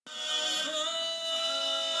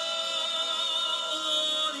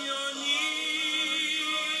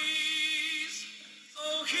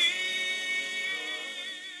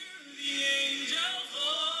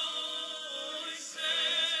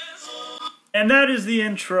And that is the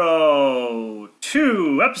intro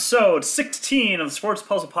to episode 16 of the Sports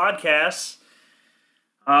Puzzle Podcast.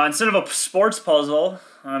 Instead of a sports puzzle,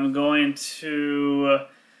 I'm going to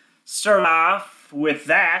start off with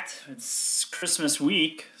that. It's Christmas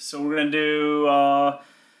week, so we're going to do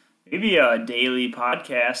maybe a daily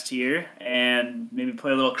podcast here and maybe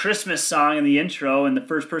play a little Christmas song in the intro, and the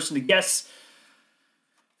first person to guess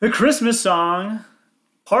the Christmas song,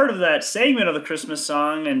 part of that segment of the Christmas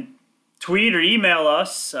song, and tweet or email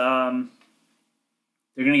us, they're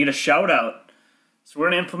going to get a shout out. So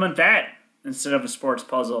we're going to implement that instead of a sports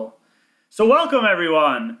puzzle. So welcome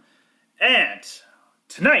everyone. And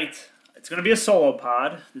tonight, it's going to be a solo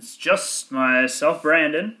pod. It's just myself,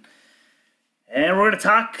 Brandon. And we're going to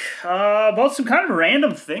talk about some kind of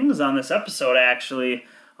random things on this episode, actually.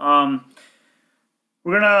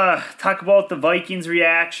 We're going to talk about the Vikings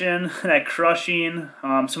reaction, that crushing,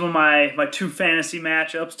 some of my two fantasy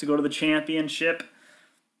matchups to go to the championship,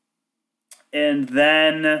 and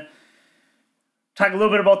then talk a little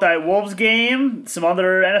bit about that Wolves game, some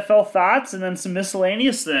other NFL thoughts, and then some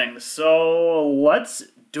miscellaneous things. So let's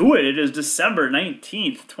do it. It is December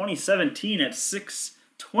 19th, 2017 at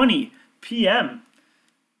 6:20 p.m.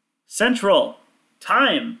 Central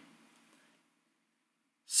Time.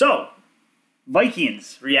 So,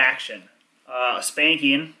 Vikings reaction,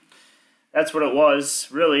 spanking, that's what it was,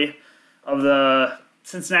 really, of the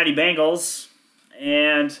Cincinnati Bengals,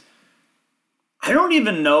 and I don't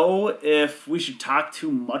even know if we should talk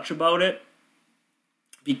too much about it,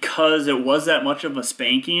 because it was that much of a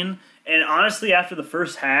spanking, and honestly, after the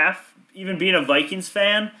first half, even being a Vikings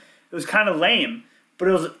fan, it was kind of lame, but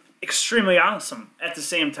it was extremely awesome at the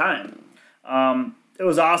same time. It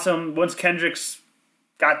was awesome once Kendricks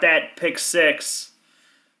got that pick six.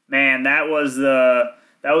 Man, that was the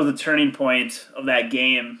turning point of that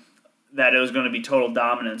game, that it was going to be total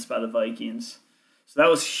dominance by the Vikings. So that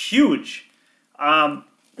was huge.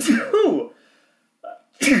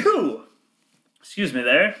 Excuse me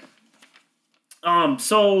there.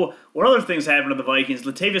 So what other things happened to the Vikings?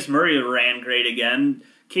 Latavius Murray ran great again.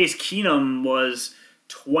 Case Keenum was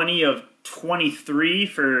 20 of 23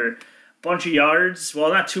 for a bunch of yards.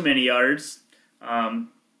 Well, not too many yards.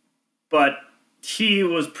 But he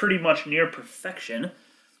was pretty much near perfection.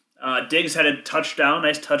 Diggs had a touchdown,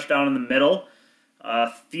 nice touchdown in the middle.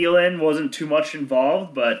 Thielen wasn't too much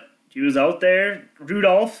involved, but he was out there.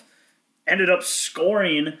 Rudolph ended up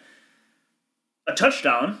scoring a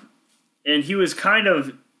touchdown, and he was kind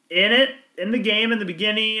of in the game in the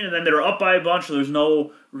beginning, and then they were up by a bunch, so there's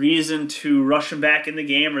no reason to rush him back in the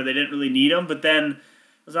game, or they didn't really need him. But then it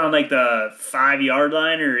was on like the 5-yard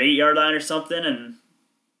line or 8-yard line or something, and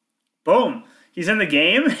boom, he's in the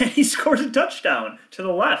game, and he scores a touchdown to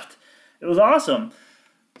the left. It was awesome.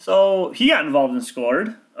 So he got involved and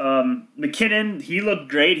scored. McKinnon, he looked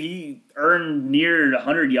great. He earned near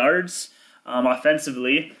 100 yards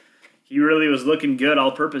offensively. He really was looking good,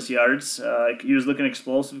 all-purpose yards. He was looking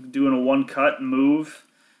explosive, doing a one-cut move,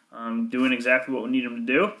 doing exactly what we need him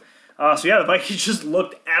to do. The Vikings just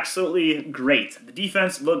looked absolutely great. The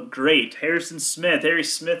defense looked great. Harry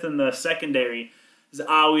Smith in the secondary is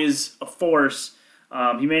always a force.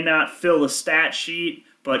 He may not fill the stat sheet,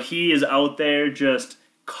 but he is out there just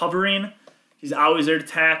covering. He's always there to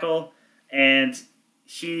tackle, and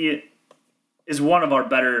he is one of our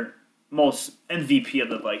better, most MVP of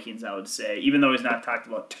the Vikings, I would say, even though he's not talked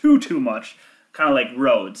about too much, kind of like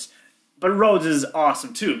Rhodes. But Rhodes is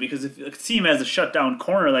awesome, too, because if a team has a shutdown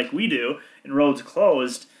corner like we do, and Rhodes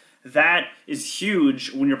closed, that is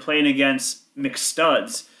huge when you're playing against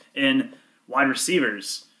McStuds and wide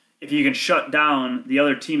receivers. If you can shut down the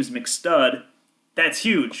other team's McStud, that's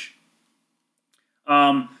huge.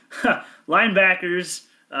 Linebackers,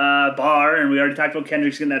 Barr, and we already talked about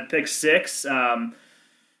Kendricks getting that pick six. Haven't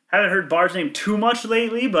heard Barr's name too much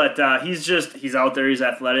lately, but he's out there, he's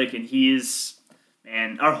athletic,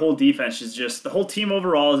 and our whole defense is just, the whole team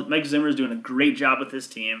overall, Mike Zimmer's doing a great job with his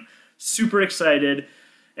team. Super excited,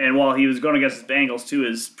 and while he was going against his Bengals too,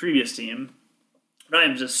 his previous team, I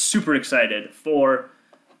am just super excited for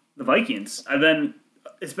the Vikings.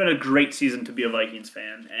 It's been a great season to be a Vikings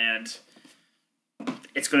fan, and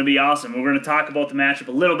it's going to be awesome. We're going to talk about the matchup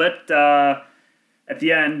a little bit at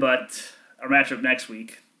the end, but our matchup next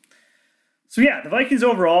week. So yeah, the Vikings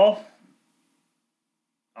overall,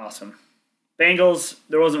 awesome. Bengals,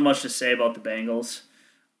 there wasn't much to say about the Bengals.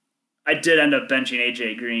 I did end up benching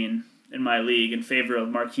A.J. Green in my league in favor of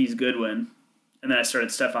Marquise Goodwin, and then I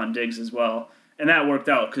started Stephon Diggs as well. And that worked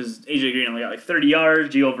out because A.J. Green only got like 30 yards.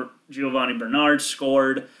 Giovanni Bernard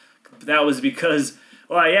scored. That was because,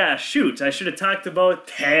 I should have talked about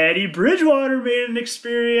Teddy Bridgewater made an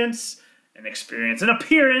experience. an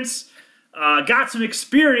appearance. Got some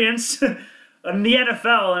experience in the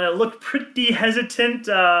NFL, and it looked pretty hesitant.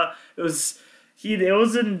 It was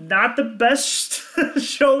not the best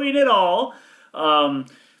showing at all.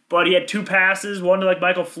 But he had 2 passes, one to like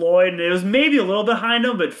Michael Floyd, and it was maybe a little behind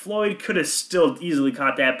him, but Floyd could have still easily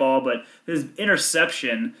caught that ball. But his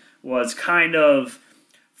interception was kind of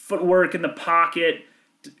footwork in the pocket,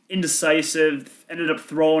 indecisive, ended up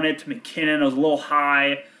throwing it to McKinnon. It was a little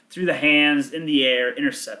high, through the hands, in the air,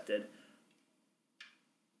 intercepted.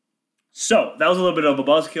 So, that was a little bit of a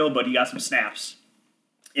buzzkill, but he got some snaps.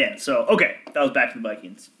 Yeah, so, okay, that was back to the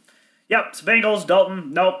Vikings. Yep, so Bengals,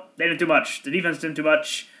 Dalton, nope, they didn't do much. The defense didn't do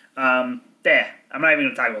much. I'm not even going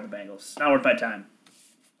to talk about the Bengals. It's not worth my time.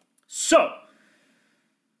 So,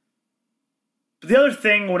 the other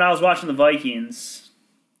thing when I was watching the Vikings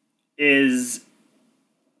is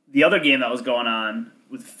the other game that was going on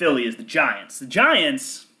with Philly is the Giants. The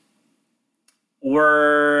Giants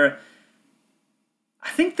were, I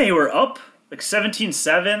think they were up like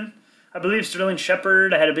 17-7. I believe Sterling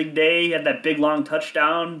Shepard had a big day. He had that big, long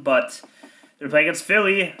touchdown, but they're playing against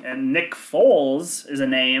Philly, and Nick Foles is a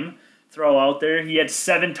name. Throw out there. He had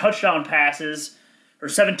 7 touchdown passes, or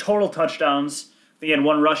 7 total touchdowns. I think he had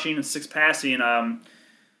 1 rushing and 6 passing.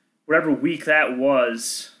 Whatever week that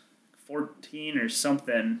was, 14 or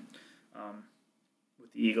something,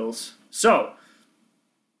 with the Eagles. So,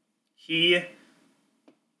 I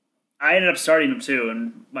ended up starting him too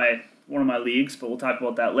in one of my leagues, but we'll talk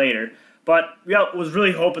about that later. But yeah, was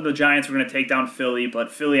really hoping the Giants were going to take down Philly,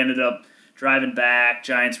 but Philly ended up driving back.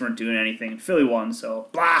 Giants weren't doing anything. Philly won, so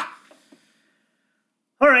blah.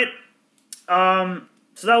 All right.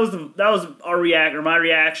 So that was my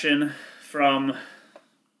reaction from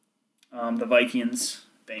the Vikings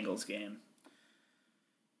Bengals game.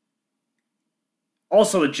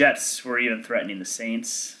 Also, the Jets were even threatening the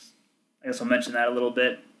Saints. I guess I'll mention that a little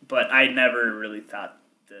bit, but I never really thought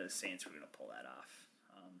the Saints were going to pull that off.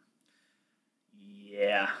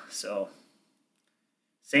 So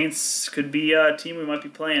Saints could be a team we might be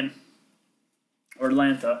playing. Or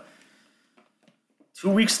Atlanta. 2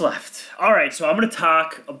 weeks left. All right, so I'm going to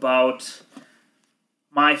talk about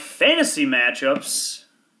my fantasy matchups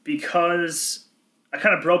because I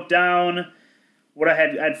kind of broke down what I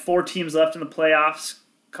had 4 teams left in the playoffs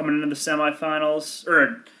coming into the semifinals,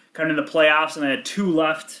 or coming into the playoffs, and I had 2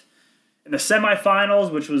 left in the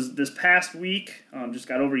semifinals, which was this past week. Just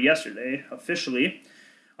got over yesterday, officially.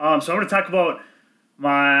 So I'm going to talk about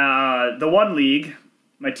the one league,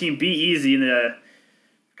 my team Be Easy, in the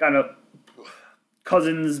kind of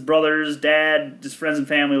cousins, brothers, dad, just friends and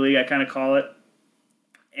family league, I kind of call it.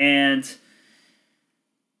 And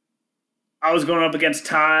I was going up against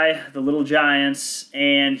Ty, the Little Giants,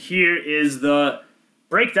 and here is the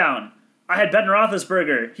breakdown. I had Ben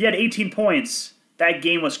Roethlisberger. He had 18 points. That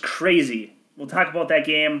game was crazy. We'll talk about that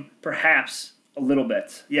game perhaps a little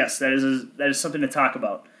bit. Yes, that is something to talk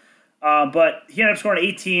about. But he ended up scoring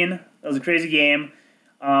 18. That was a crazy game.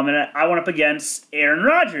 And I went up against Aaron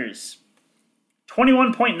Rodgers.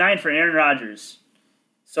 21.9 for Aaron Rodgers.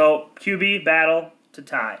 So, QB battle to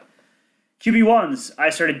tie. QB1s, I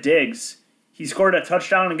started Diggs. He scored a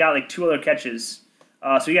touchdown and got like 2 other catches.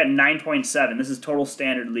 So he got 9.7. This is total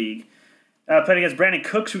standard league. Playing against Brandon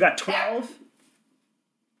Cooks, who got 12.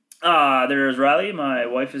 There's Riley. My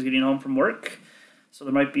wife is getting home from work, so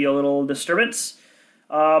there might be a little disturbance.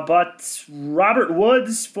 But Robert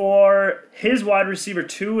Woods for his wide receiver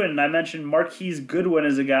 2, and I mentioned Marquise Goodwin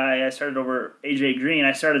is a guy I started over A.J. Green.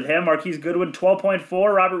 I started him. Marquise Goodwin,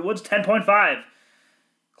 12.4. Robert Woods, 10.5.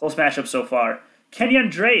 Close matchup so far. Kenyon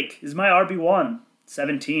Drake is my RB1,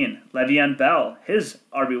 17. Le'Veon Bell, his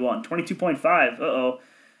RB1, 22.5. Uh-oh.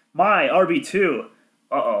 My RB2,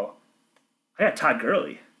 uh-oh. I got Todd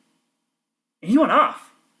Gurley. And he went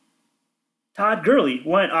off. Todd Gurley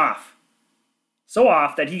went off. So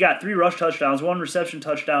off that he got 3 rush touchdowns, 1 reception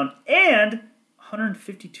touchdown, and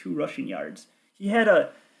 152 rushing yards. He had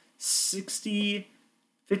a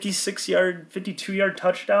 56-yard, 52-yard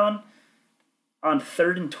touchdown on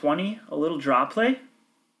 3rd and 20, a little drop play.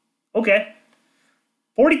 Okay.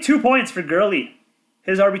 42 points for Gurley.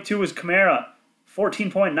 His RB2 was Kamara,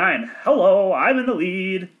 14.9. Hello, I'm in the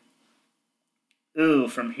lead. Ooh,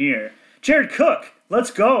 from here. Jared Cook, let's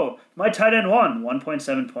go. My tight end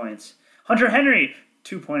 1.7 points. Hunter Henry,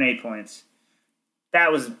 2.8 points.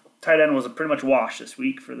 Tight end was a pretty much wash this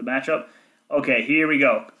week for the matchup. Okay, here we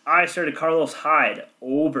go. I started Carlos Hyde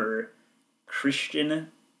over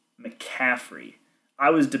Christian McCaffrey.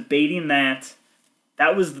 I was debating that.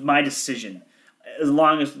 That was my decision, as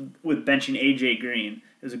long as with benching A.J. Green.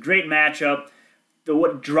 It was a great matchup.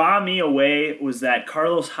 what draw me away was that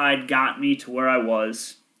Carlos Hyde got me to where I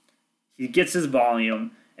was. He gets his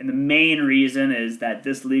volume, and the main reason is that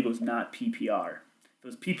this league was not PPR. If it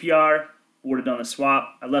was PPR, I would have done the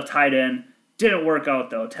swap. I left Hyde in. Didn't work out,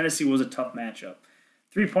 though. Tennessee was a tough matchup.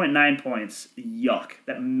 3.9 points. Yuck.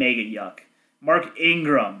 That mega yuck. Mark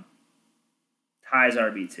Ingram ties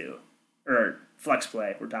RB2. Or flex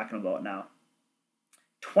play, we're talking about now.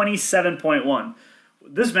 27.1.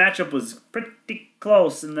 This matchup was pretty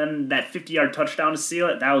close, and then that 50-yard touchdown to seal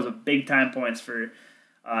it, that was a big-time points for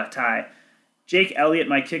Ty. Jake Elliott,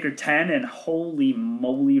 my kicker, 10, and holy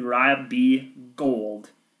moly, Robbie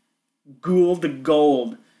Gould.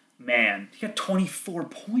 Gould. Man, he got 24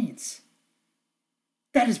 points.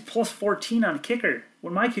 That is plus 14 on a kicker,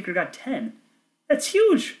 when my kicker got 10. That's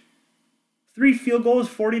huge. 3 field goals,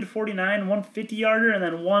 40-49, one 50-yarder, and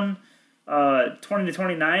then one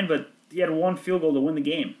 20-29, but he had one field goal to win the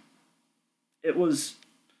game. It was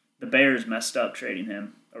the Bears messed up trading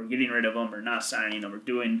him, or getting rid of him, or not signing him, or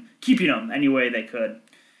keeping him any way they could.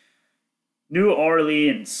 New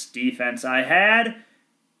Orleans defense I had.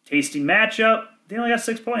 Tasty matchup. They only got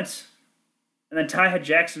 6 points. And then Ty had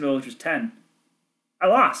Jacksonville, which was 10. I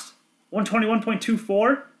lost.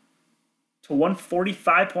 121.24 to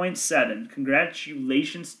 145.7.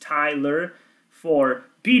 Congratulations, Tyler, for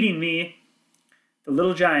beating me. The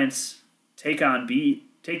Little Giants take down Be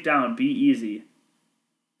Easy.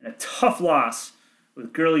 And a tough loss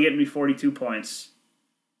with Gurley getting me 42 points.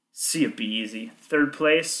 See it, Be Easy. Third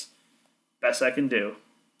place. Best I can do.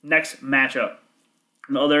 Next matchup.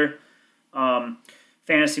 Another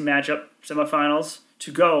fantasy matchup, semifinals,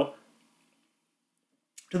 to go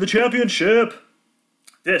to the championship.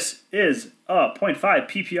 This is a 0.5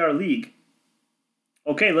 PPR league.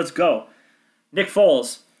 Okay, let's go. Nick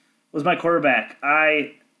Foles was my quarterback.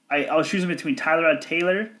 I was choosing between Tyrod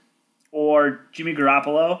Taylor or Jimmy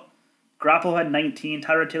Garoppolo. Garoppolo had 19,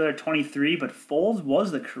 Tyrod Taylor had 23, but Foles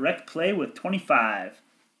was the correct play with 25.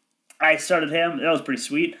 I started him. That was pretty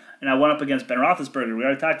sweet. And I went up against Ben Roethlisberger. We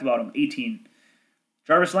already talked about him. 18.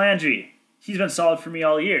 Jarvis Landry. He's been solid for me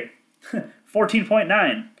all year.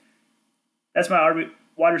 14.9. That's my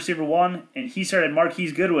wide receiver 1. And he started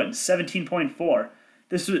Marquise Goodwin. 17.4.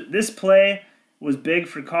 This play was big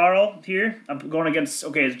for Carl here. I'm going against,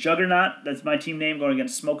 it's Juggernaut. That's my team name. Going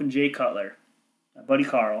against Smokin' Jay Cutler. My buddy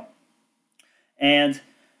Carl. And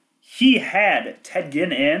he had Ted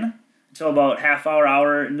Ginn in until about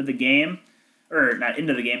hour into the game. Or not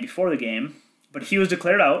into the game, before the game. But he was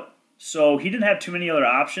declared out, so he didn't have too many other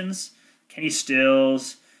options. Kenny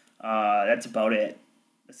Stills, that's about it.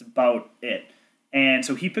 And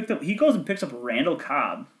so he goes and picks up Randall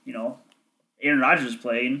Cobb. Aaron Rodgers is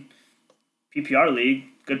playing. PPR league,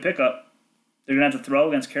 good pickup. They're going to have to throw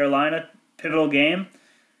against Carolina. Pivotal game.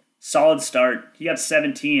 Solid start. He got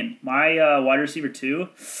 17. My wide receiver 2,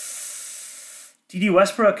 D.D.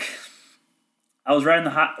 Westbrook. I was riding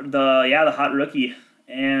the hot rookie,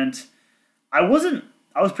 and I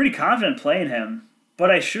was pretty confident playing him, but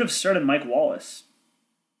I should have started Mike Wallace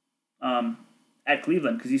at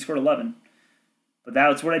Cleveland because he scored 11. But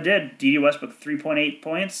that's what I did. D.D. Westbrook, 3.8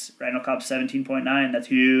 points. Randall Cobb, 17.9. That's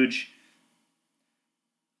huge.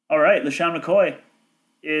 All right, LaShawn McCoy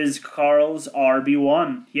is Carl's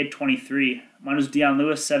RB1. He had 23. Mine was Deion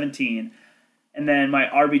Lewis, 17. And then my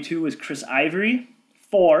RB2 was Chris Ivory,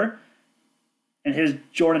 4. And his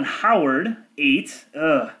Jordan Howard, 8.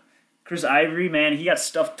 Chris Ivory, man, he got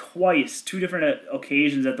stuffed twice, 2 different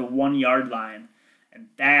occasions at the 1-yard line. And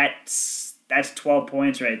that's 12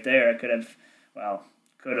 points right there. I could have,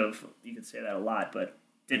 you could say that a lot, but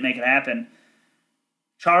didn't make it happen.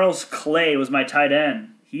 Charles Clay was my tight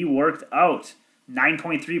end. He worked out.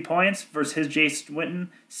 9.3 points versus his Jason Witten,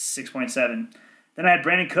 6.7. Then I had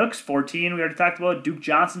Brandon Cooks, 14. We already talked about Duke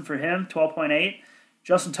Johnson for him, 12.8.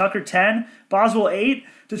 Justin Tucker, 10. Boswell, 8.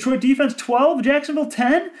 Detroit defense, 12. Jacksonville,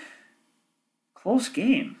 10. Close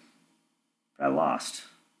game. But I lost.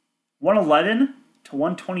 111 to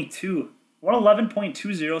 122. 111.20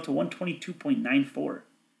 to 122.94.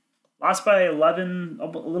 Lost by 11, a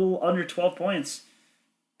little under 12 points.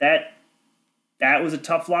 That was a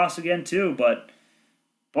tough loss again, too. But,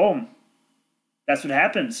 boom. That's what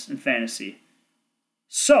happens in fantasy.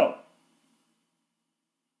 So,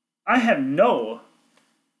 I have no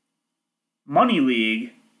money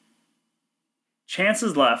league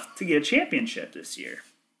chances left to get a championship this year.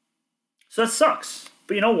 So that sucks.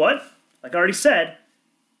 But you know what? Like I already said,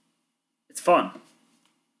 it's fun.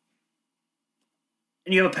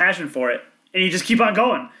 And you have a passion for it. And you just keep on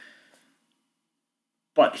going.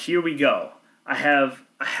 But here we go. I have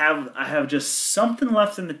just something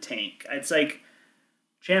left in the tank. It's like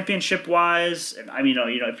championship-wise, and I mean,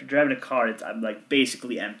 if you're driving a car, I'm like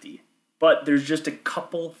basically empty. But there's just a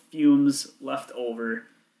couple fumes left over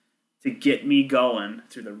to get me going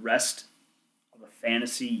through the rest of a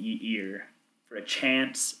fantasy year for a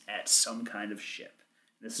chance at some kind of ship.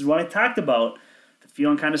 This is what I talked about, the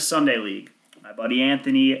Feeling Kind of Sunday League. My buddy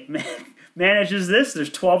Anthony manages this.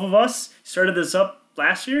 There's 12 of us. He started this up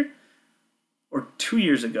last year or 2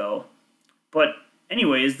 years ago. But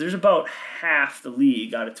anyways, there's about half the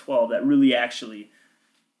league out of 12 that really actually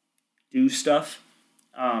do stuff.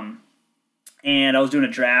 And I was doing a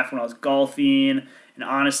draft when I was golfing, and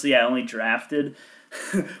honestly, I only drafted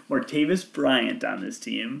Martavis Bryant on this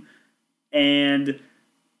team. And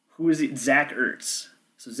who is it? Zach Ertz.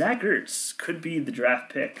 So Zach Ertz could be the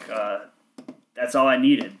draft pick. That's all I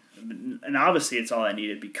needed. And obviously it's all I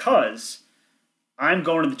needed because I'm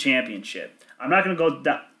going to the championship. I'm not going to go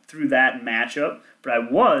through that matchup, but I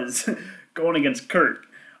was going against Kurt,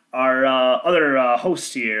 our other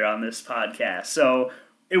host here on this podcast. So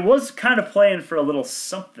it was kind of playing for a little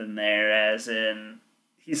something there, as in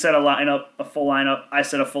he said a full lineup. I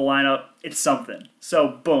said a full lineup. It's something.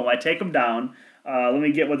 So boom, I take him down. Let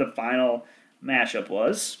me get what the final matchup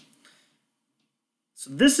was.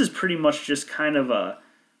 So this is pretty much just kind of a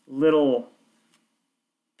little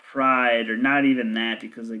pride, or not even that,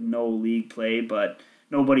 because like no league play, but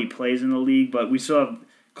nobody plays in the league. But we still have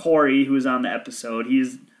Corey, who was on the episode.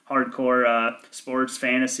 He's hardcore sports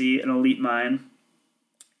fantasy, an elite mine.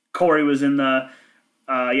 Corey was in the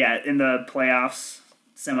playoffs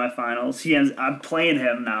semifinals. I'm playing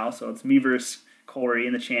him now, so it's me versus Corey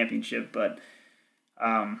in the championship. But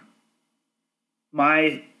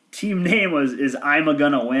my team name is I'm a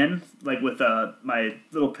gonna win, like with my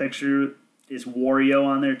little picture is Wario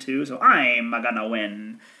on there too. So I'm a gonna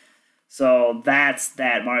win. So that's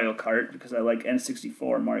that Mario Kart, because I like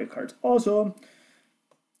N64 Mario Kart's awesome.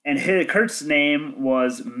 And Kurt's name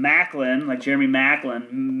was Macklin, like Jeremy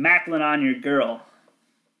Macklin on your girl.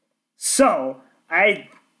 So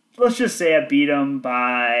let's just say I beat him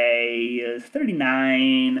by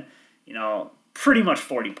 39, pretty much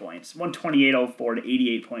 40 points. 128.04 to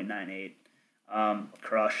 88.98.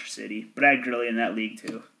 Crush City. But I had Gurley in that league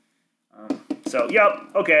too.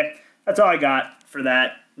 Okay. That's all I got for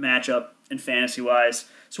that matchup in fantasy-wise.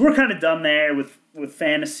 So we're kind of done there with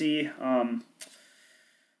fantasy.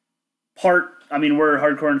 We're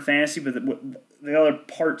hardcore in fantasy, but the other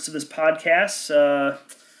parts of this podcast, I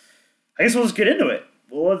guess we'll just get into it.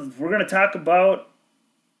 We're going to talk about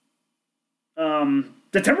the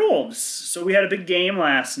Timberwolves. So we had a big game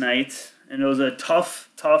last night, and it was a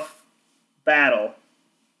tough battle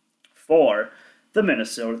for the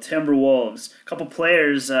Minnesota Timberwolves. A couple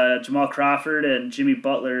players, Jamal Crawford and Jimmy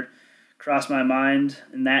Butler, crossed my mind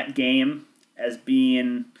in that game as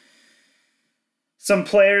being some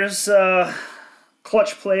players,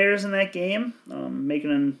 clutch players in that game,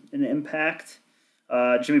 making an impact.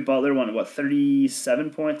 Jimmy Butler won,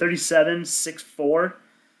 37, 6'4",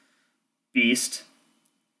 beast.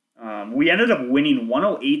 We ended up winning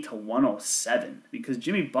 108 to 107 because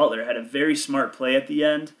Jimmy Butler had a very smart play at the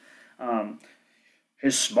end.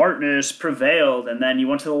 His smartness prevailed, and then he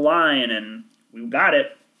went to the line, and we got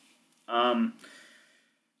it.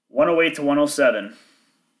 108 to 107.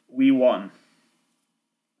 We won.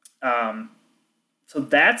 So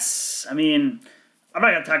that's, I'm not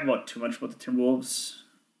going to talk about too much about the Timberwolves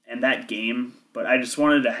and that game, but I just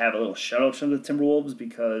wanted to have a little shout-out to the Timberwolves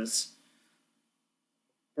because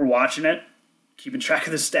we're watching it, keeping track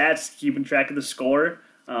of the stats, keeping track of the score,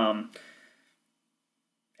 and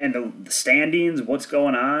the standings, what's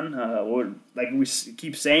going on. Like we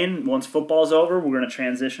keep saying, once football's over, we're going to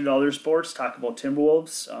transition to other sports, talk about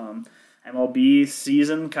Timberwolves, MLB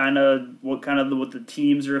season, what the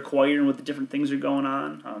teams are acquiring, what the different things are going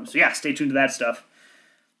on. Stay tuned to that stuff.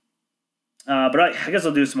 But I guess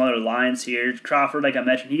I'll do some other lines here. Crawford, like I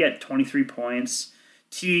mentioned, he got 23 points.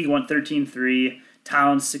 Teague went 13-3.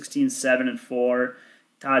 Towns 16-7-4.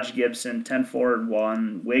 Taj Gibson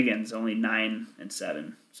 10-4-1. Wiggins only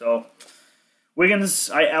 9-7. So Wiggins,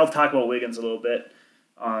 I'll talk about Wiggins a little bit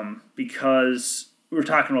because we were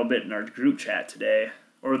talking a little bit in our group chat today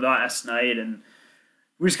or last night, and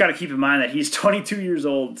we just got to keep in mind that he's 22 years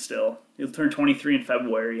old still. He'll turn 23 in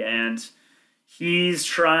February, and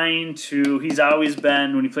he's always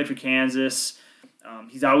been, when he played for Kansas,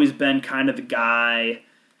 he's always been kind of the guy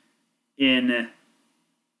in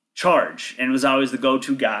charge and was always the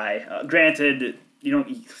go-to guy. Granted, you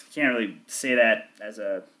can't really say that as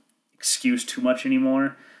a excuse too much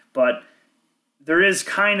anymore, but there is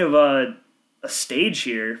kind of a stage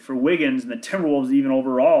here for Wiggins and the Timberwolves, even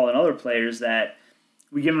overall, and other players that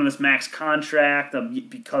we give him this max contract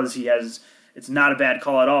because he has. It's not a bad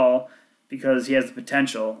call at all because he has the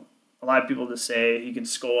potential. A lot of people just say he can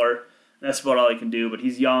score. That's about all he can do. But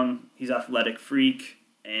he's young. He's athletic freak,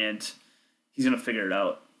 and he's gonna figure it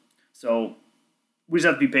out. So we just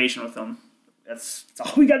have to be patient with him. That's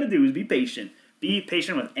all we got to do is be patient. Be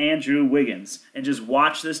patient with Andrew Wiggins and just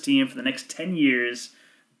watch this team for the next 10 years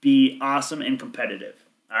be awesome and competitive.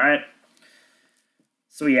 All right?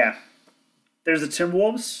 So, yeah. There's the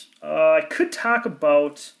Timberwolves. I could talk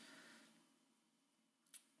about...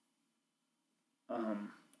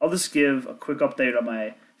 I'll just give a quick update on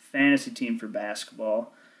my fantasy team for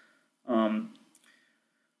basketball. I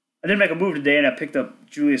didn't make a move today, and I picked up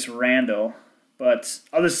Julius Randle. But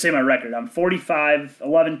I'll just say my record. I'm 45,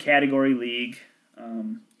 11 category league.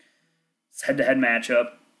 It's head-to-head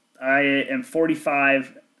matchup. I am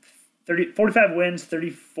 45 wins,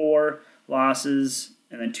 34 losses,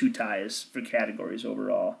 and then 2 ties for categories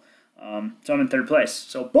overall. So I'm in third place.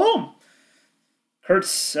 So, boom!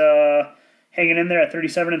 Kurt's hanging in there at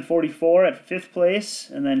 37 and 44 at fifth place.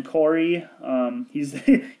 And then Corey, he's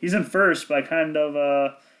he's in first by kind of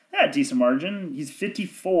a decent margin. He's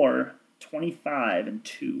 54, 25, and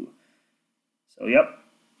 2. So, yep.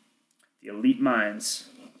 The elite minds.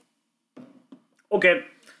 Okay,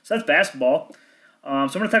 so that's basketball. So I'm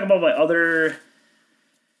going to talk about my other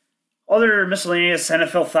miscellaneous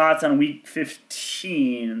NFL thoughts on Week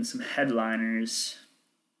 15 and some headliners.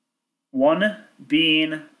 One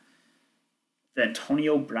being the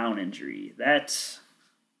Antonio Brown injury. That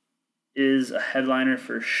is a headliner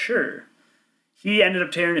for sure. He ended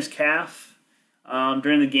up tearing his calf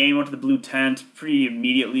during the game. Went to the blue tent pretty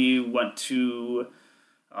immediately. Went to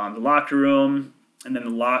the locker room, and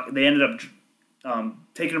then they ended up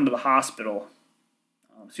taking him to the hospital.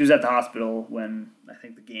 So he was at the hospital when I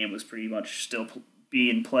think the game was pretty much still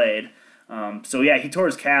being played. So yeah, he tore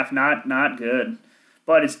his calf. Not good,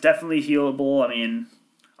 but it's definitely healable. I mean,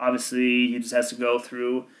 obviously he just has to go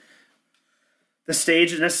through the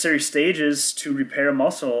necessary stages to repair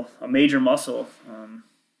a major muscle.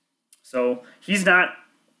 So he's not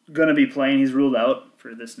going to be playing. He's ruled out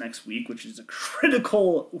for this next week, which is a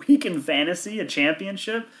critical week in fantasy, a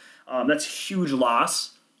championship. That's a huge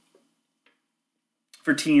loss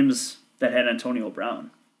for teams that had Antonio Brown.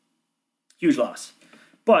 Huge loss.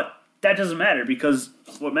 But that doesn't matter because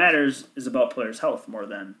what matters is about players' health more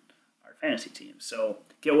than our fantasy team. So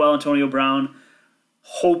get well, Antonio Brown.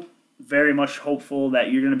 Very much hopeful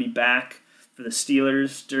that you're going to be back for the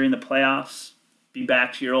Steelers during the playoffs. Be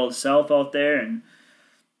back to your old self out there and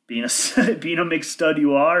being a big stud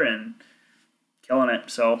you are and killing it.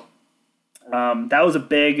 So that was a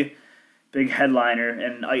big headliner,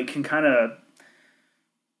 and I can kind of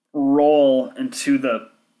roll into the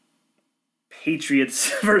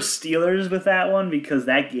Patriots versus Steelers with that one because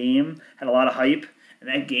that game had a lot of hype, and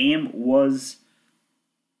that game was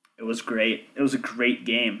great. It was a great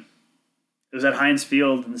game. It was at Heinz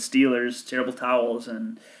Field, and the Steelers, terrible towels,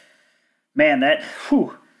 and man,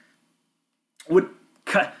 what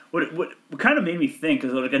kind of made me think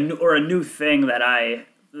is like a new thing that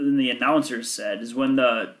the announcers said is when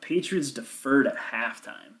the Patriots deferred at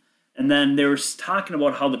halftime, and then they were talking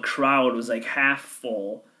about how the crowd was like half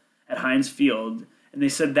full at Heinz Field, and they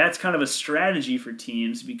said that's kind of a strategy for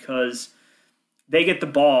teams because they get the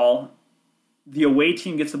ball. The away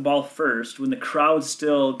team gets the ball first when the crowd's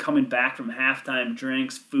still coming back from halftime,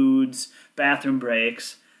 drinks, foods, bathroom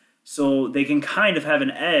breaks, so they can kind of have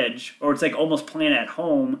an edge, or it's like almost playing at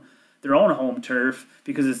home, their own home turf,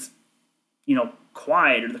 because it's,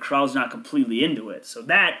 quiet or the crowd's not completely into it. So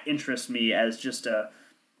that interests me as just a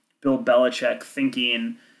Bill Belichick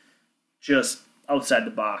thinking just outside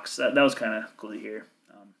the box. That was kind of cool to hear.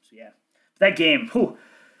 So yeah, that game,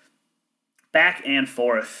 back and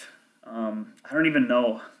forth. I don't even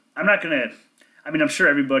know. I'm sure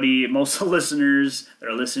everybody, most of the listeners that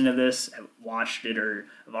are listening to this have watched it or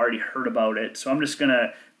have already heard about it. So I'm just going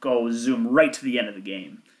to go zoom right to the end of the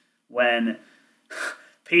game when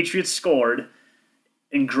Patriots scored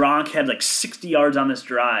and Gronk had like 60 yards on this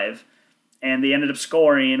drive, and they ended up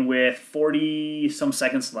scoring with 40-some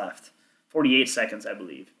seconds left. 48 seconds, I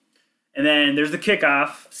believe. And then there's the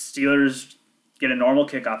kickoff. Steelers get a normal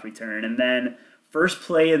kickoff return, and then first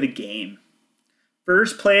play of the game.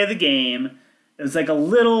 It was like a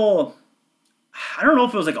little, I don't know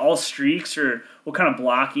if it was like all streaks or what kind of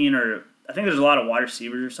blocking, or I think there's a lot of wide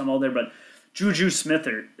receivers or something out there, but Juju,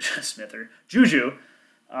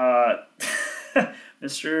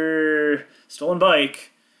 Mr. Stolen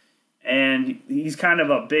Bike, and he's kind of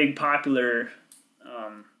a big popular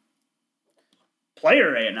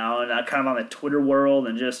player right now, and kind of on the Twitter world,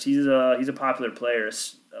 and just he's a popular player,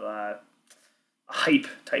 a hype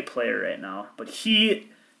type player right now. But he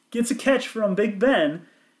gets a catch from Big Ben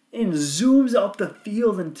and zooms up the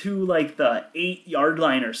field into like the 8-yard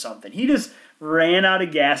line or something. He just ran out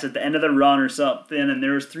of gas at the end of the run or something, and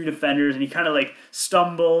there was 3 defenders, and he kind of like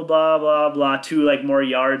stumbled, blah blah blah, 2 like more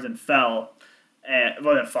yards and fell, and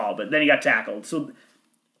well, didn't fall, but then he got tackled. So,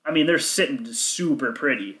 I mean, they're sitting super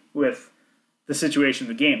pretty with the situation of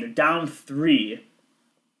the game. They're down 3.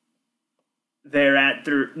 They're at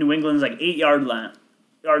their New England's like 8-yard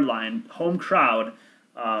line, home crowd.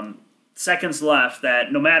 Seconds left.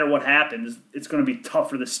 That no matter what happens, it's going to be tough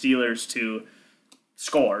for the Steelers to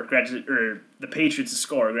score. Granted, or the Patriots to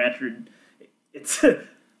score. Granted, it's the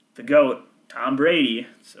GOAT, Tom Brady.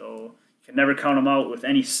 So you can never count him out with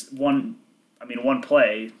one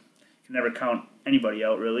play. You can never count anybody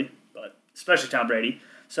out really, but especially Tom Brady.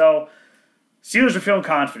 So Steelers are feeling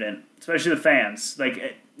confident, especially the fans.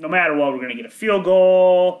 Like, no matter what, we're going to get a field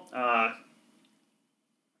goal.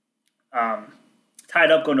 Tied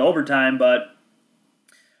up going to overtime, but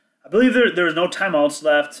I believe there was no timeouts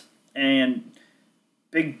left, and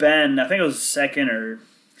Big Ben, I think it was second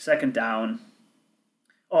down.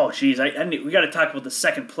 Oh, jeez, we got to talk about the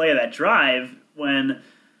second play of that drive when,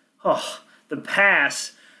 the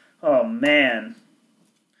pass, oh, man.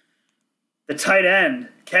 The tight end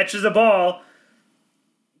catches the ball,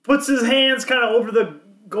 puts his hands kind of over the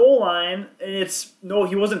goal line, and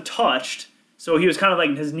he wasn't touched. So he was kind of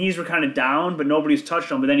like, his knees were kind of down, but nobody's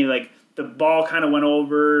touched him. But then the ball kind of went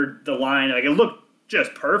over the line. Like, it looked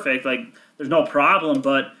just perfect. Like, there's no problem.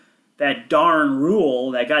 But that darn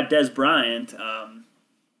rule that got Des Bryant,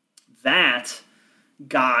 that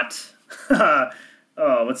got,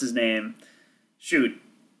 what's his name? Shoot.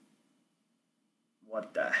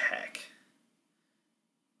 What the heck?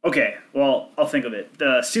 Okay, well, I'll think of it.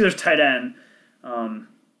 The Steelers tight end,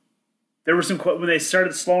 there were when they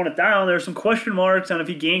started slowing it down, there were some question marks on if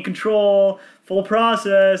he gained control, full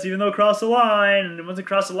process, even though across the line. And once it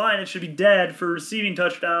crossed the line, it should be dead for receiving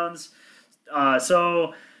touchdowns.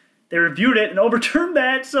 So they reviewed it and overturned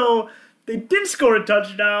that. So they didn't score a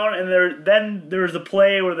touchdown. And then there was the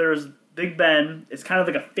play where there was Big Ben. It's kind of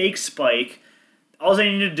like a fake spike. All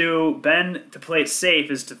they need to do, Ben, to play it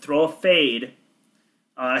safe, is to throw a fade.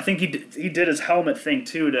 I think he did his helmet thing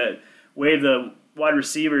too to wave the wide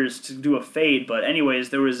receivers to do a fade, but anyways,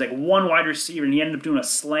 there was like one wide receiver, and he ended up doing a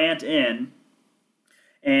slant in,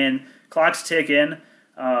 and clock's ticking,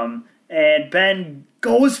 and Ben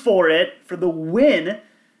goes for it for the win.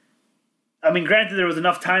 I mean, granted, there was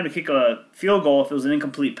enough time to kick a field goal if it was an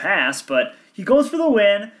incomplete pass, but he goes for the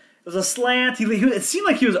win. It was a slant. It seemed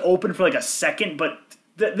like he was open for like a second, but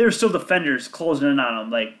there's still defenders closing in on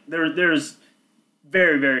him. Like, there's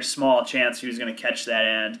very, very small chance he was going to catch that,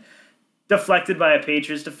 and deflected by a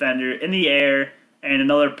Patriots defender in the air, and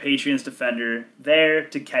another Patriots defender there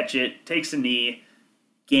to catch it, takes a knee,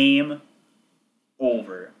 game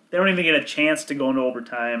over. They don't even get a chance to go into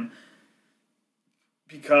overtime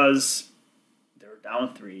because they were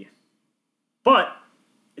down 3. But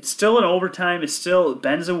it's still an overtime. It's still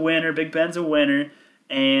Ben's a winner, Big Ben's a winner,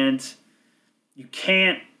 and you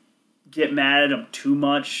can't get mad at him too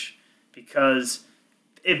much because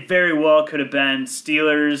it very well could have been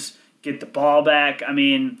Steelers get the ball back. I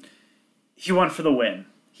mean, he went for the win.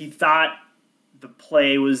 He thought the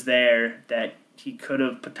play was there, that he could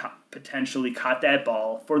have potentially caught that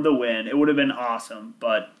ball for the win. It would have been awesome,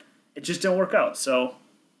 but it just didn't work out. So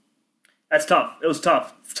that's tough. It was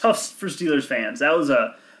tough. It's tough for Steelers fans. That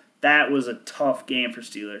was a tough game for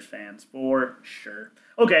Steelers fans, for sure.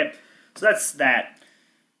 Okay, so that's that.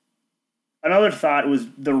 Another thought was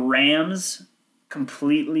the Rams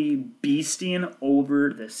completely beasting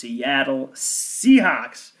over the Seattle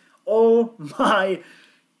Seahawks. Oh my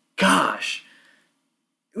gosh.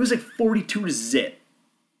 It was like 42-0.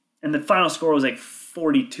 And the final score was like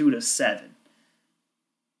 42-7.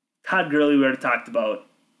 Todd Gurley, we already talked about.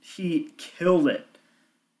 He killed it.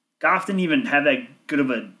 Goff didn't even have that good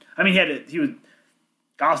of a... I mean,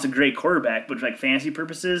 Goff's a great quarterback, but for like fantasy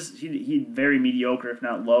purposes, he very mediocre, if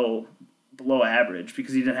not below average,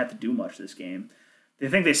 because he didn't have to do much this game. They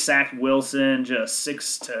think they sacked Wilson just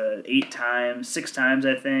 6 to 8 times, 6 times,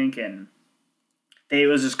 I think, and it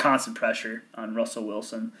was just constant pressure on Russell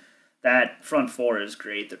Wilson. That front four is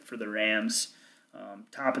great for the Rams,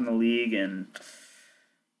 top in the league, and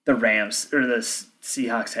the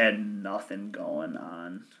Seahawks had nothing going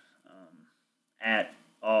on at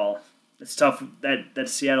all. It's tough. That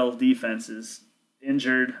Seattle defense is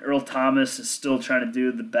injured. Earl Thomas is still trying to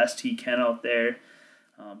do the best he can out there,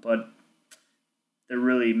 but they're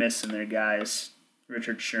really missing their guys.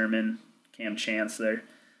 Richard Sherman, Cam Chancellor.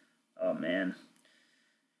 Oh, man.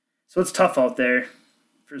 So it's tough out there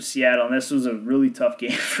for Seattle, and this was a really tough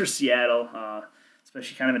game for Seattle,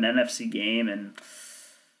 especially kind of an NFC game. And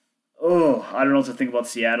I don't know what to think about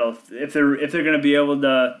Seattle. If they're going to be able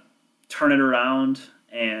to turn it around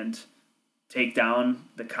and take down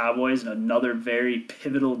the Cowboys in another very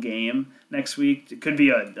pivotal game next week, it could be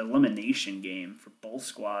an elimination game for both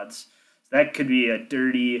squads. So that could be a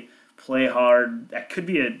dirty, play hard. That could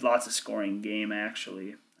be a lots of scoring game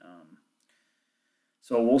actually.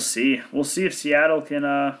 So we'll see. We'll see if Seattle can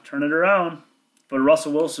turn it around. But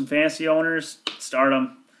Russell Wilson fantasy owners, start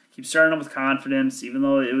him. Keep starting him with confidence, even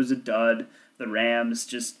though it was a dud. The Rams,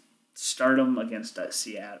 just start him against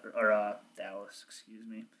Seattle or Dallas. Excuse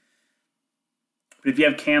me. But if you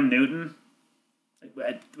have Cam Newton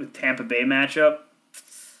with Tampa Bay matchup,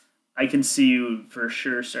 I can see you for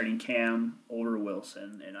sure starting Cam over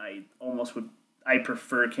Wilson, and I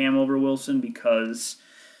prefer Cam over Wilson because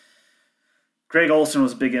Greg Olsen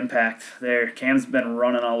was a big impact there. Cam's been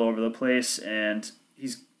running all over the place, and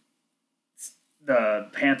the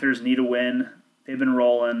Panthers need a win. They've been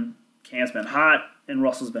rolling. Cam's been hot, and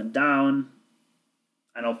Russell's been down.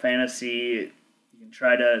 I know fantasy, you can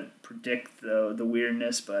try to predict the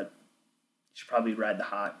weirdness, but you should probably ride the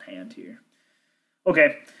hot hand here.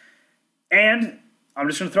 Okay, and I'm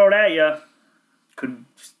just going to throw it at you.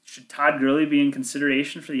 Should Todd Gurley be in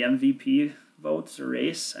consideration for the MVP votes or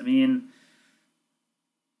race? I mean,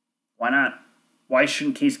 why not? Why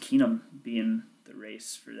shouldn't Case Keenum be in the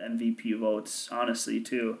race for the MVP votes, honestly,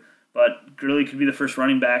 too? But Gurley could be the first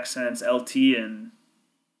running back since LT in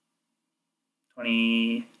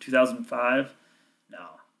 2005? No.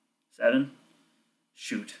 7?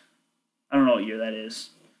 Shoot. I don't know what year that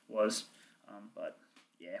was. But,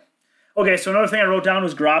 yeah. Okay, so another thing I wrote down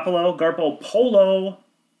was Garoppolo. Garpo Polo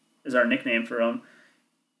is our nickname for him.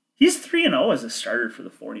 He's 3-0 as a starter for the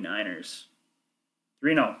 49ers.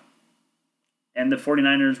 3-0. And the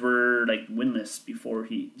 49ers were like winless before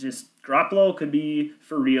Garoppolo could be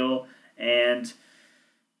for real, and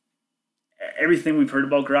everything we've heard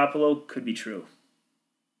about Garoppolo could be true.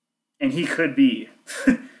 And he could be.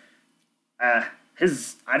 I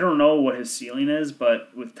don't know what his ceiling is,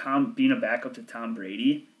 but with Tom being a backup to Tom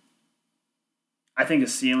Brady, I think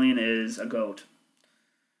his ceiling is a GOAT.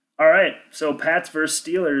 All right, so Pats versus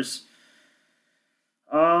Steelers.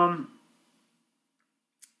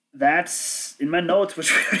 That's in my notes,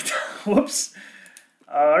 which whoops.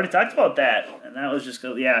 I already talked about that, and that was just,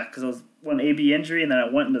 because it was one AB injury, and then I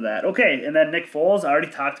went into that. Okay, and then Nick Foles, I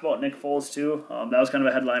already talked about Nick Foles, too. That was kind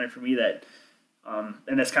of a headliner for me that,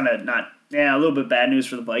 and that's kind of a little bit bad news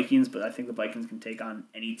for the Vikings, but I think the Vikings can take on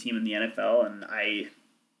any team in the NFL, and I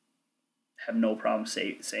have no problem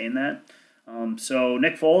saying that. So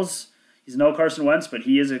Nick Foles, he's no Carson Wentz, but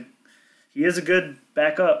he is a good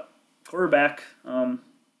backup quarterback.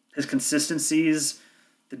 His consistencies,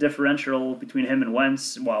 the differential between him and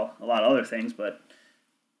Wentz, well, a lot of other things, but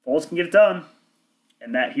Foles can get it done.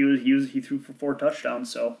 And that he threw for 4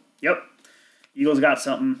 touchdowns. So, yep, Eagles got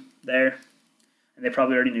something there, and they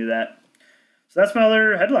probably already knew that. So that's my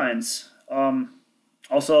other headlines.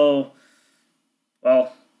 Also,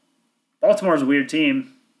 well, Baltimore's a weird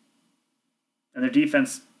team, and their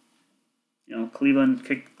defense, Cleveland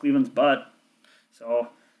kicked Cleveland's butt. So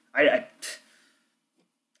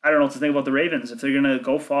I don't know what to think about the Ravens, if they're going to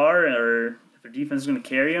go far or if their defense is going to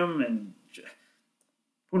carry them. And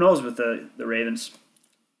who knows with the Ravens.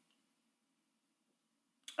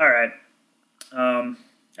 All right.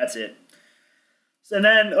 That's it. And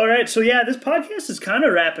then, all right, so yeah, this podcast is kind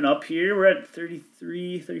of wrapping up here. We're at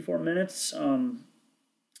 34 minutes.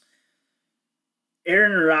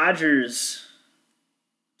 Aaron Rodgers,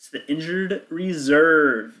 it's the injured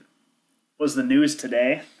reserve, was the news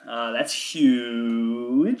today. That's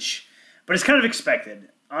huge, but it's kind of expected.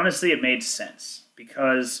 Honestly, it made sense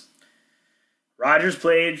because Rodgers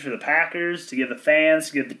played for the Packers to give the fans,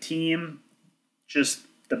 to give the team just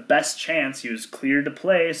the best chance. He was cleared to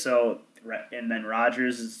play, and then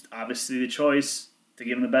Rodgers is obviously the choice to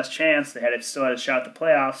give him the best chance. They still had a shot at the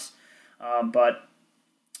playoffs, but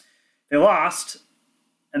they lost,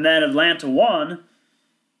 and then Atlanta won.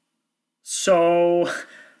 So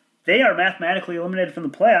they are mathematically eliminated from the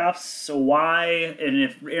playoffs, so why, and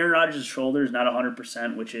if Aaron Rodgers' shoulder is not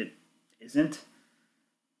 100%, which it isn't,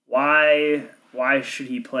 why should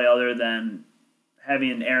he play other than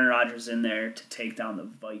having Aaron Rodgers in there to take down the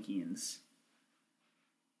Vikings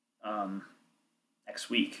next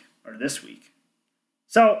week, or this week?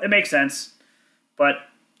 So, it makes sense, but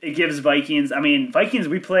it gives Vikings,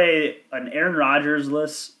 we play an Aaron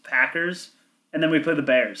Rodgers-less Packers, and then we play the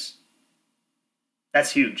Bears.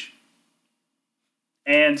 That's huge.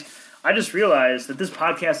 And I just realized that this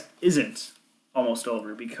podcast isn't almost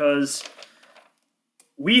over because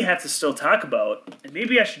we have to still talk about, and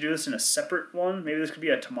maybe I should do this in a separate one. Maybe this could be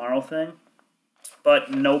a tomorrow thing.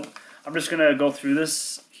 But nope. I'm just going to go through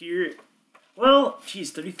this here. Well,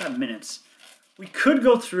 35 minutes. We could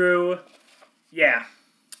go through,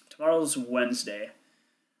 tomorrow's Wednesday.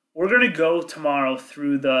 We're going to go tomorrow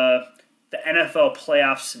through the NFL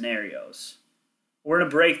playoff scenarios. We're going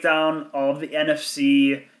to break down all of the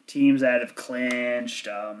NFC teams that have clinched,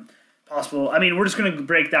 we're just going to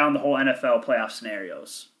break down the whole NFL playoff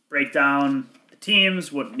scenarios. Break down the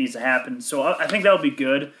teams, what needs to happen. So I think that'll be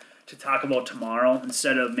good to talk about tomorrow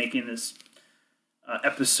instead of making this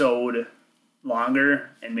episode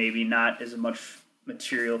longer and maybe not as much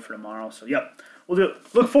material for tomorrow. So, we'll do it.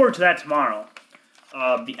 Look forward to that tomorrow.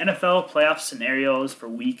 The NFL playoff scenarios for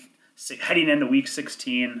heading into Week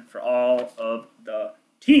 16 for all of the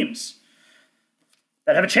teams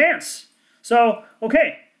that have a chance. So,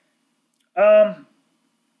 okay.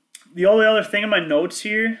 The only other thing in my notes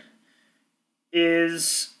here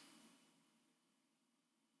is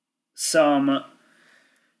some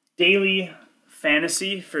daily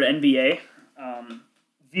fantasy for NBA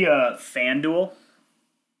via FanDuel.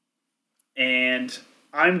 And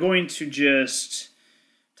I'm going to just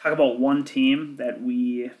talk about one team that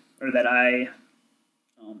I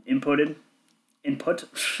input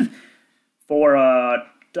for a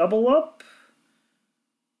double up,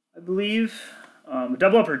 I believe.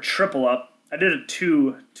 Double up or triple up. I did a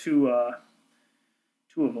two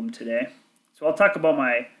of them today. So I'll talk about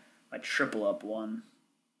my triple up one.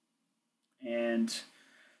 And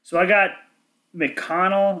so I got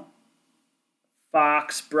McConnell,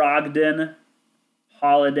 Fox, Brogdon,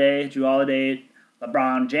 Drew Holiday,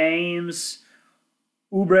 LeBron James,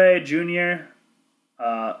 Oubre Jr.,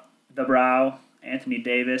 The Brow, Anthony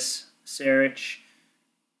Davis, Saric,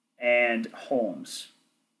 and Holmes.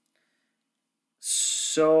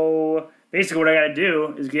 So basically what I got to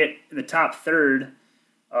do is get in the top third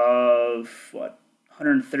of,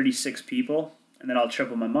 136 people, and then I'll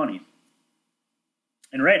triple my money.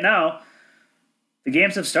 And right now, the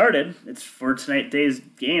games have started. It's for today's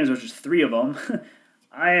games, which is 3 of them.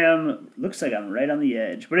 Looks like I'm right on the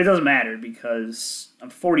edge, but it doesn't matter because I'm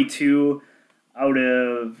 42 out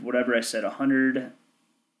of whatever I said, 100,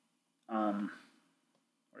 what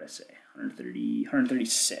did I say,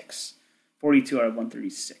 136. 42 out of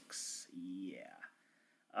 136. Yeah.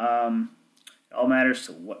 It all matters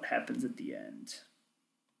to what happens at the end.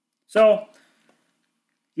 So,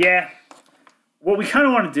 what we kind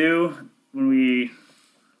of want to do when we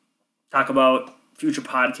talk about future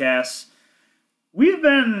podcasts, we've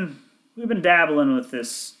been dabbling with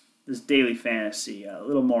this daily fantasy a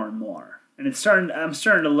little more and more. And I'm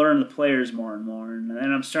starting to learn the players more and more, and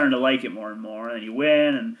then I'm starting to like it more and more, and then you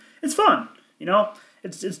win, and it's fun,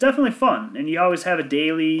 It's definitely fun, and you always have a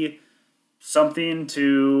daily something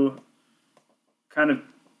to kind of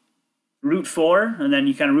root for, and then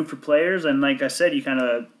you kind of root for players, and like I said, you kind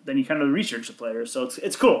of research the players, so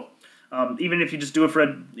it's cool. Even if you just do it for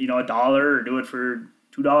 $1 or do it for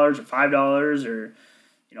 $2 or $5 or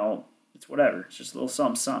it's whatever. It's just a little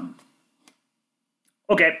something.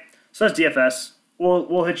 Okay, so that's DFS.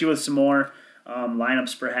 We'll hit you with some more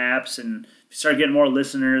lineups perhaps, and if you start getting more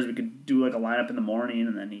listeners, we could do like a lineup in the morning,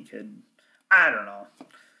 and then you could, I don't know.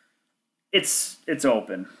 It's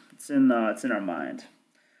open. It's in our mind.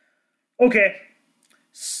 Okay,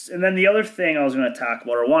 and then the other thing I was going to talk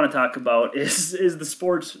about or want to talk about is the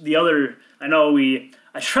sports.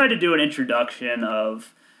 I tried to do an introduction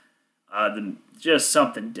of just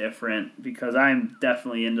something different because I'm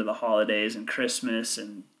definitely into the holidays and Christmas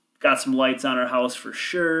and got some lights on our house for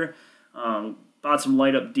sure. Bought some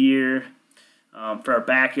light up deer for our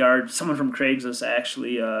backyard. Someone from Craigslist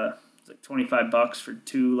actually, it's like $25 for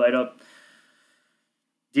 2 light up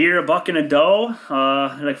deer, a buck and a doe,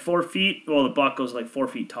 like 4 feet. Well, the buck goes like 4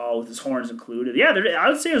 feet tall with his horns included. Yeah, I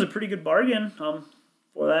would say it was a pretty good bargain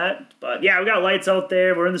for that. But yeah, we got lights out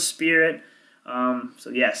there. We're in the spirit.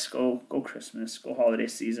 So yes, go Christmas, go holiday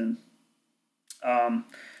season.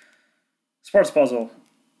 Sports puzzle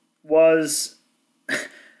was,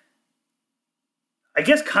 I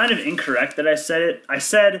guess, kind of incorrect that I said it. I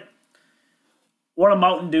said one of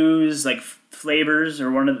Mountain Dew's like flavors,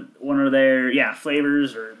 or one of their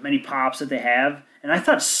flavors or many pops that they have, and I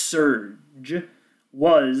thought Surge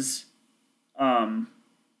was one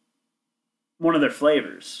of their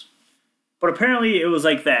flavors. But apparently it was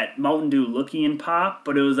like that Mountain Dew looking pop,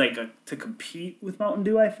 but it was like to compete with Mountain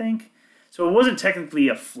Dew, I think. So it wasn't technically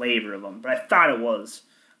a flavor of them, but I thought it was.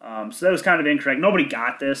 So that was kind of incorrect. Nobody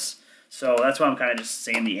got this. So that's why I'm kind of just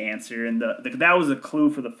saying the answer. And that was a clue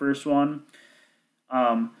for the first one.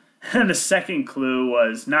 And the second clue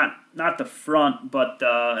was not the front, but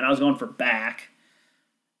and I was going for back.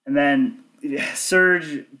 And then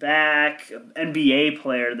Serge back, NBA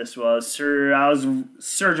player. This was I was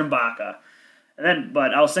Serge Ibaka. And then,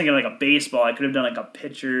 but I was thinking like a baseball. I could have done like a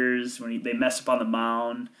pitchers when they mess up on the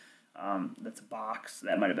mound. That's a box.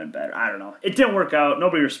 That might have been better. I don't know. It didn't work out.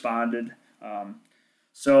 Nobody responded.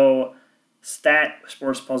 So Stat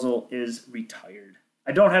Sports Puzzle is retired.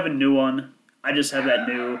 I don't have a new one. I just have that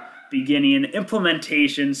new beginning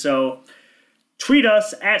implementation. So tweet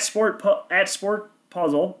us at Sport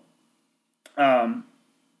Puzzle.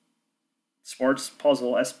 Sports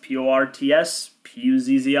Puzzle, SPORTS,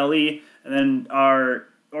 and then or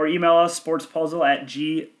email us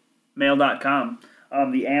sportspuzzle@gmail.com.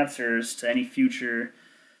 The answers to any future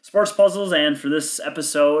sports puzzles, and for this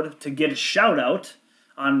episode to get a shout out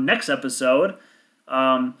on next episode,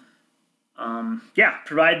 provide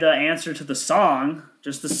the answer to the song,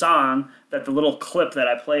 just the song that the little clip that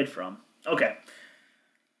I played from. Okay.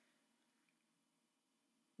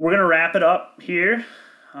 We're going to wrap it up here.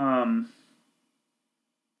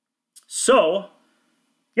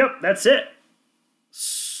 That's it.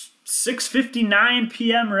 6:59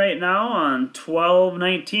 p.m. right now on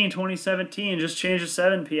 12/19/2017. Just changed to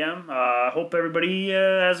 7 p.m. Hope everybody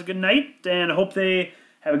has a good night, and I hope they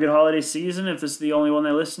have a good holiday season if this is the only one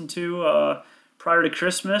they listen to prior to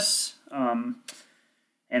Christmas. And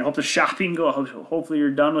hope the shopping hopefully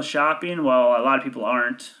you're done with shopping. Well, a lot of people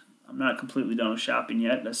aren't. I'm not completely done with shopping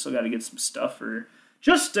yet. I still got to get some stuff for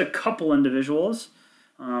just a couple individuals.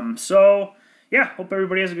 Hope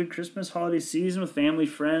everybody has a good Christmas holiday season with family,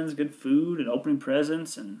 friends, good food, and opening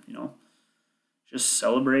presents, and, just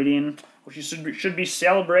celebrating what you should be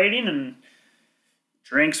celebrating, and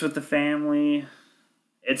drinks with the family.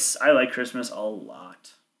 I like Christmas a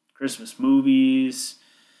lot. Christmas movies,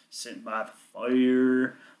 sitting by the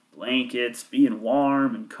fire, blankets, being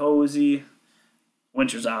warm and cozy.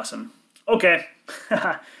 Winter's awesome. Okay.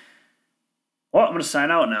 Well, I'm going to sign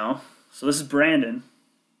out now. So this is Brandon.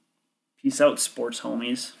 Peace out, sports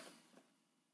homies.